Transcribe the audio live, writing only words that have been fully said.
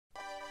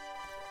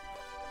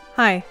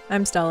Hi,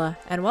 I'm Stella,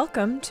 and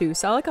welcome to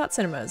Salicot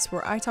Cinemas,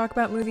 where I talk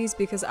about movies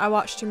because I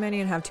watch too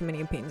many and have too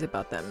many opinions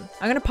about them.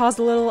 I'm gonna pause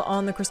a little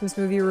on the Christmas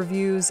movie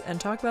reviews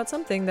and talk about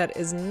something that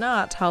is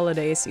not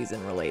holiday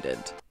season related.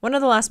 One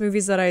of the last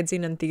movies that I had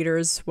seen in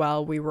theaters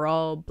while we were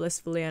all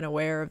blissfully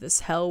unaware of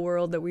this hell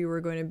world that we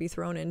were going to be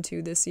thrown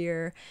into this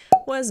year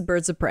was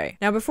Birds of Prey.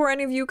 Now, before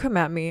any of you come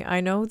at me, I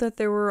know that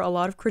there were a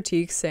lot of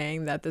critiques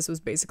saying that this was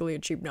basically a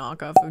cheap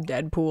knockoff of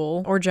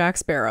Deadpool or Jack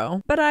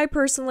Sparrow, but I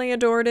personally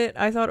adored it.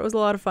 I thought it was a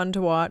lot of fun to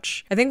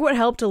watch. I think what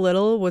helped a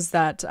little was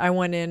that I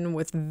went in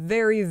with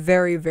very,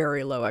 very,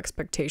 very low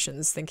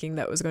expectations, thinking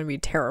that it was going to be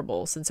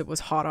terrible since it was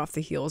hot off the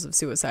heels of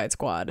Suicide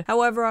Squad.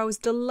 However, I was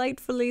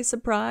delightfully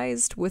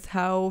surprised with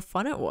how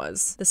fun it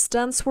was. The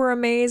stunts were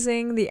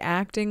amazing, the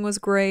acting was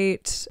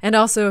great, and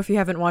also if you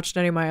haven't watched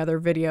any of my other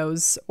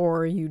videos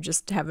or you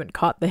just haven't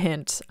caught the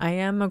hint, I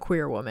am a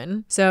queer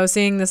woman. So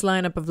seeing this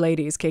lineup of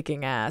ladies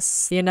kicking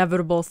ass, the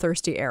inevitable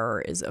thirsty error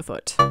is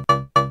afoot.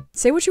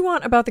 Say what you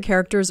want about the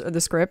characters or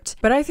the script,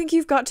 but I think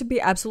you've got to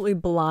be absolutely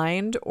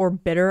blind or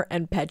bitter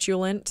and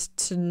petulant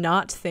to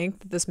not think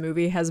that this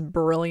movie has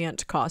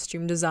brilliant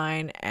costume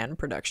design and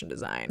production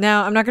design.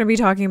 Now, I'm not going to be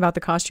talking about the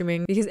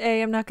costuming because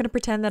A, I'm not going to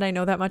pretend that I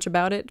know that much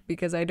about it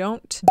because I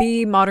don't.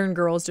 B, Modern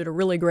Girls did a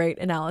really great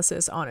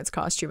analysis on its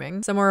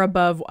costuming. Somewhere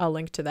above, I'll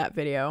link to that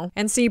video.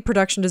 And C,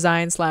 production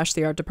design /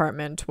 the art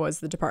department was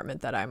the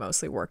department that I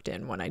mostly worked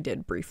in when I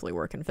did briefly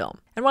work in film.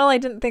 And while I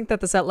didn't think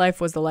that the set life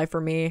was the life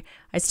for me,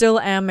 I still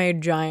am a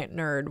giant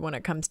nerd when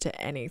it comes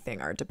to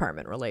anything art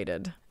department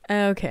related.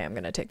 Okay, I'm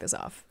gonna take this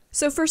off.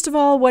 So first of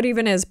all, what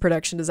even is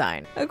production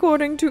design?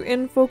 According to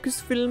In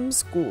Focus Film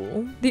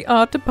School, the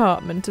art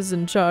department is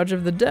in charge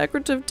of the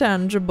decorative,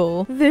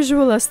 tangible,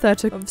 visual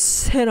aesthetic of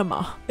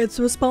cinema. It's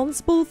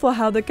responsible for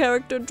how the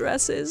character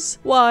dresses,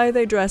 why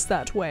they dress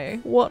that way,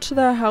 what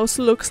their house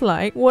looks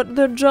like, what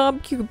their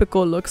job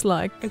cubicle looks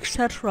like,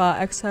 etc,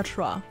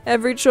 etc.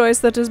 Every choice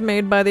that is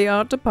made by the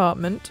art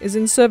department is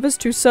in service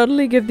to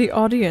subtly give the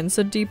audience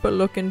a deeper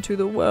look into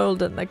the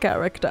world and the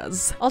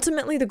characters.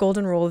 Ultimately, the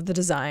golden rule of the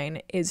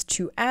design is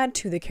to add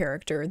to the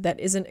character that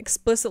isn't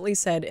explicitly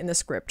said in the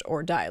script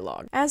or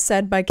dialogue, as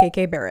said by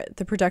KK Barrett,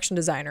 the production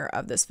designer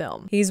of this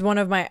film. He's one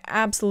of my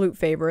absolute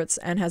favorites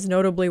and has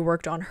notably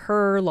worked on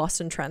Her,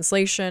 Lost in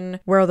Translation,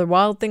 Where the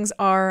Wild Things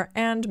Are,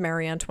 and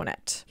Marie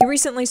Antoinette. He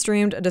recently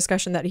streamed a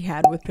discussion that he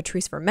had with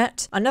Patrice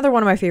Vermette, another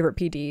one of my favorite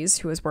PDs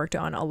who has worked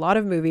on a lot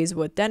of movies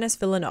with Denis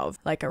Villeneuve,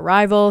 like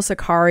Arrival,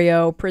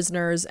 Sicario,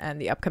 Prisoners, and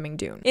the upcoming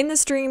Dune. In the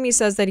stream, he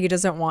says that he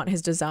doesn't want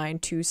his design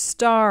to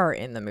star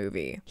in the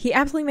movie. He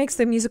aptly makes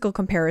the musical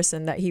comparison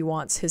that he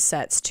wants his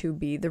sets to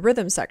be the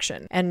rhythm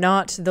section and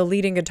not the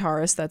leading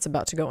guitarist that's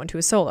about to go into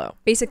a solo.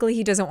 Basically,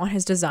 he doesn't want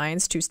his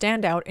designs to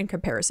stand out in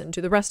comparison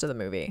to the rest of the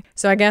movie.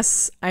 So I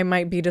guess I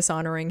might be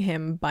dishonoring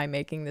him by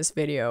making this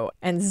video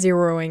and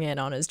zeroing in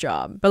on his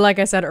job. But like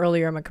I said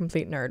earlier, I'm a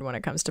complete nerd when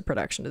it comes to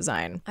production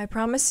design. I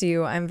promise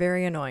you, I'm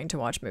very annoying to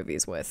watch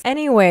movies with.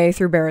 Anyway,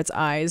 through Barrett's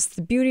eyes,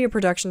 the beauty of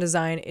production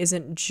design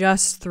isn't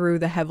just through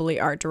the heavily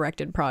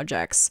art-directed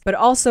projects, but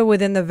also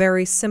within the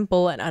very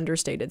simple and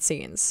understated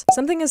scenes.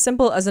 Something as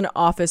simple as an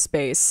office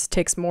space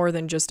takes more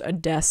than just a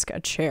desk, a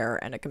chair,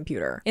 and a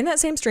computer. In that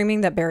same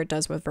streaming that Barrett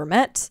does with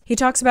Vermette, he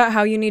talks about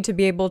how you need to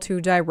be able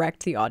to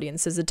direct the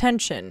audience's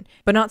attention,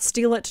 but not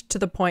steal it to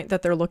the point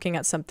that they're looking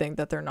at something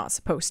that they're not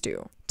supposed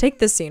to. Take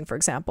this scene, for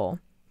example.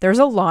 There's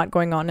a lot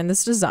going on in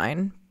this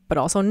design, but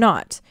also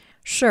not.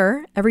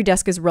 Sure, every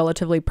desk is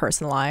relatively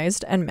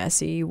personalized and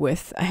messy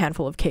with a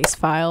handful of case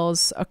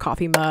files, a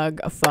coffee mug,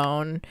 a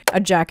phone, a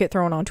jacket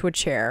thrown onto a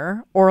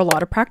chair, or a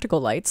lot of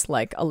practical lights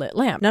like a lit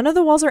lamp. None of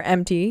the walls are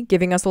empty,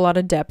 giving us a lot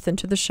of depth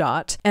into the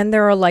shot, and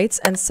there are lights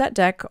and set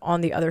deck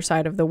on the other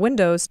side of the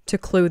windows to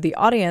clue the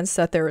audience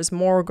that there is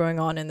more going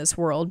on in this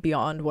world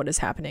beyond what is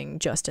happening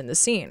just in the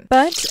scene.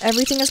 But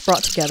everything is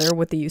brought together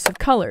with the use of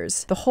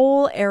colors. The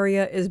whole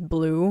area is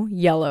blue,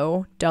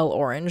 yellow, dull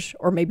orange,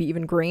 or maybe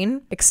even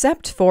green,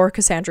 except for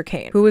Cassandra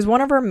Cain, who is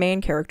one of our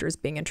main characters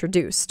being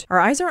introduced.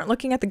 Our eyes aren't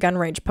looking at the gun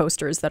range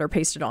posters that are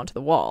pasted onto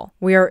the wall.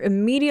 We are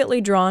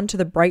immediately drawn to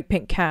the bright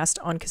pink cast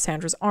on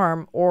Cassandra's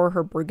arm or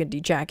her burgundy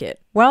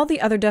jacket. While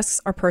the other desks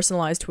are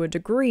personalized to a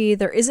degree,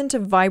 there isn't a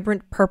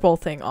vibrant purple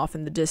thing off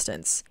in the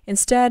distance.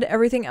 Instead,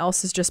 everything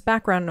else is just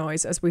background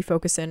noise as we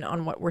focus in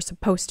on what we're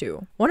supposed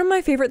to. One of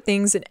my favorite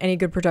things in any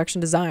good production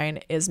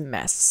design is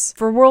mess.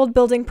 For world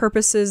building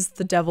purposes,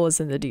 the devil is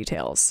in the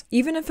details.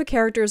 Even if a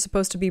character is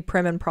supposed to be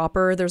prim and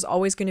proper, there's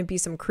always going to be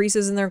some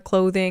creases in their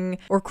clothing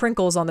or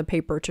crinkles on the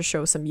paper to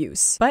show some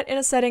use. But in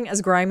a setting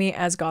as grimy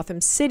as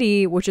Gotham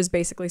City, which is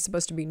basically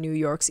supposed to be New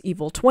York's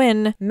evil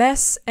twin,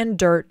 mess and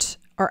dirt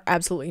are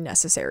absolutely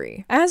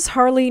necessary. As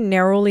Harley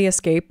narrowly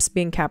escapes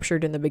being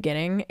captured in the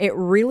beginning, it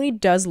really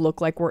does look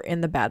like we're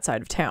in the bad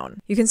side of town.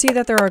 You can see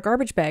that there are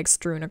garbage bags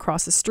strewn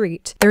across the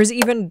street. There's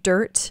even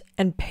dirt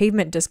and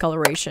pavement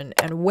discoloration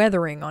and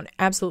weathering on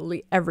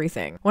absolutely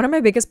everything. One of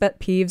my biggest pet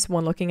peeves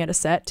when looking at a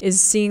set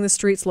is seeing the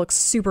streets look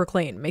super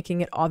clean,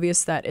 making it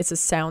obvious that it's a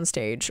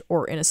soundstage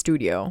or in a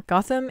studio.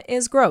 Gotham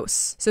is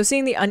gross. So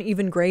seeing the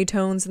uneven gray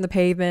tones in the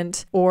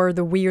pavement or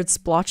the weird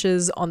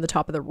splotches on the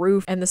top of the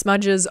roof and the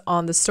smudges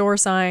on the store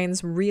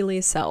signs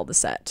really sell the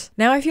set.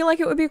 Now I feel like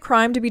it would be a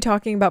crime to be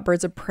talking about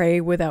Birds of Prey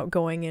without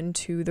going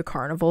into the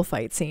carnival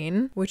fight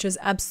scene, which is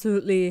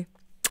absolutely...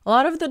 A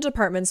lot of the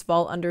departments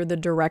fall under the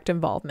direct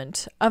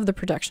involvement of the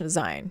production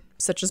design,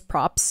 such as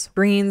props,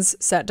 greens,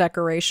 set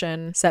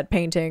decoration, set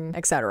painting,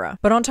 etc.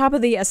 But on top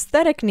of the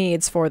aesthetic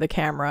needs for the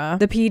camera,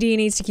 the PD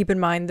needs to keep in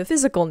mind the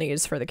physical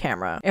needs for the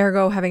camera,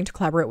 ergo having to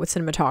collaborate with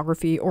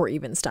cinematography or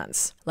even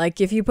stunts.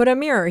 Like if you put a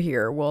mirror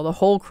here, will the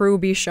whole crew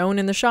be shown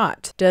in the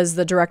shot? Does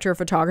the director of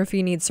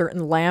photography need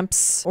certain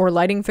lamps or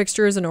lighting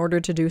fixtures in order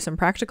to do some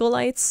practical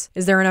lights?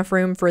 Is there enough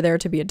room for there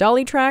to be a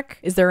dolly track?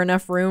 Is there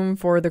enough room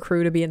for the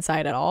crew to be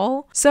inside at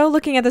all? So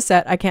looking at the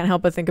set, I can't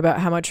help but think about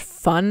how much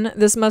fun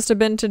this must have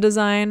been to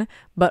design,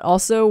 but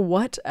also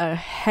what a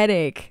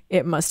headache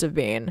it must have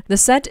been. The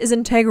set is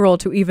integral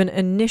to even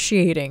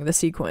initiating the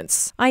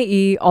sequence,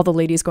 i.e. all the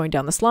ladies going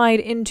down the slide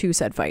into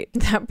said fight.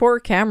 That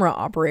poor camera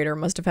operator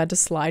must have had to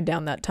slide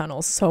down that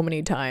tunnel so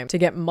many times to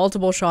get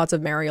multiple shots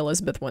of Mary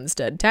Elizabeth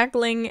Winstead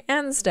tackling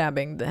and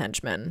stabbing the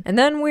henchmen. And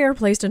then we are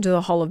placed into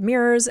the hall of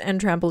mirrors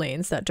and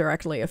trampolines that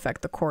directly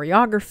affect the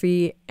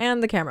choreography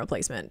and the camera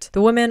placement.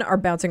 The women are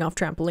bouncing off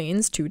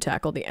trampolines to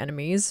tackle the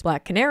enemies.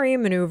 Black Canary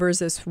maneuvers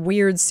this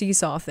weird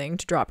seesaw thing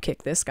to drop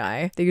kick this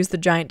guy. They use the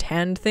giant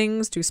hand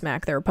things to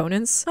smack their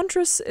opponents.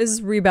 Huntress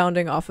is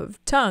rebounding off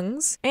of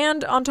tongues.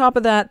 And on top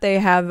of that, they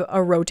have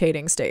a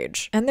rotating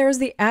stage. And there's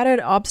the added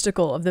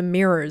obstacle of the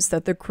mirrors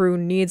that the crew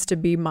needs to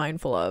be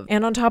mindful of.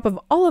 And on top of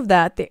all of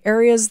that, the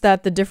areas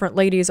that the different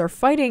ladies are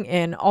fighting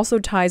in also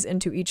ties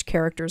into each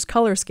character's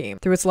color scheme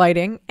through its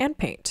lighting and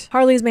paint.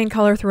 Harley's main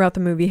color throughout the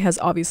movie has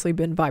obviously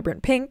been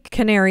vibrant pink.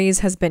 Canary's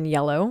has been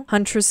yellow.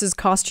 Huntress's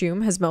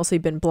costume has mostly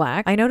been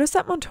black. I noticed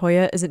that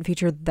Montoya isn't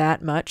featured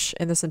that much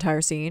in this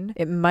entire scene.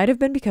 It might have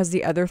been because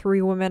the other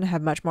three women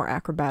have much more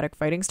acrobatic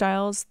fighting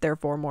styles,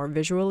 therefore more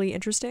visually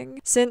interesting,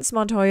 since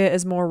Montoya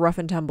is more rough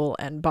and tumble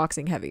and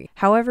boxing heavy.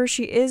 However,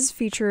 she is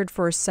featured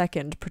for a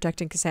second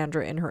protecting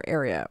Cassandra in her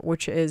area,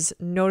 which is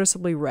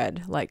noticeably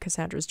red, like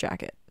Cassandra's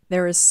jacket.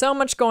 There is so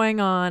much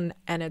going on,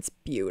 and it's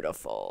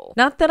beautiful.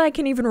 Not that I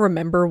can even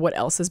remember what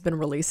else has been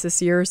released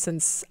this year,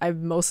 since I've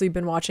mostly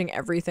been watching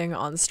everything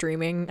on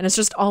streaming, and it's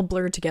just all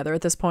blurred together at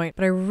this point,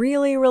 but I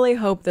really, really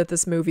hope that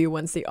this movie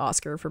wins the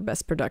Oscar for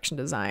Best Production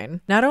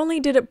Design. Not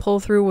only did it pull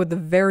through with the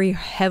very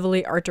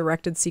heavily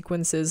art-directed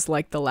sequences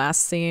like the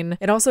last scene,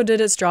 it also did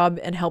its job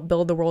and helped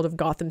build the world of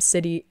Gotham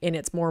City in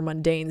its more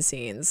mundane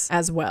scenes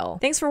as well.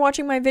 Thanks for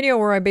watching my video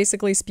where I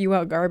basically spew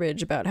out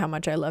garbage about how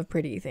much I love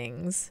pretty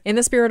things. In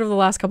the spirit of the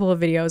last couple of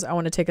videos, I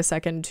want to take a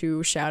second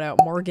to shout out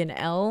Morgan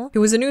L,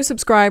 who is a new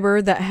subscriber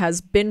that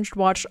has binge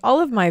watched all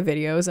of my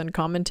videos and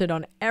commented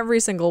on every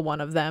single one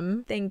of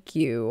them. Thank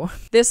you.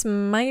 This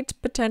might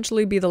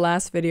potentially be the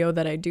last video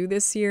that I do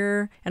this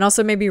year, and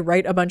also maybe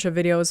write a bunch of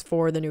videos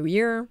for the new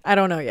year. I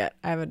don't know yet.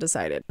 I haven't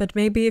decided. But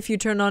maybe if you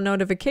turn on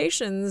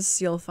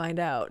notifications, you'll find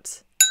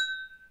out.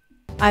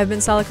 I've been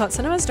Salicot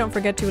Cinemas. Don't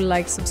forget to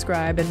like,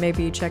 subscribe, and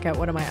maybe check out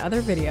one of my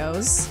other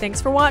videos.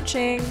 Thanks for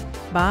watching.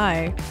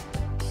 Bye.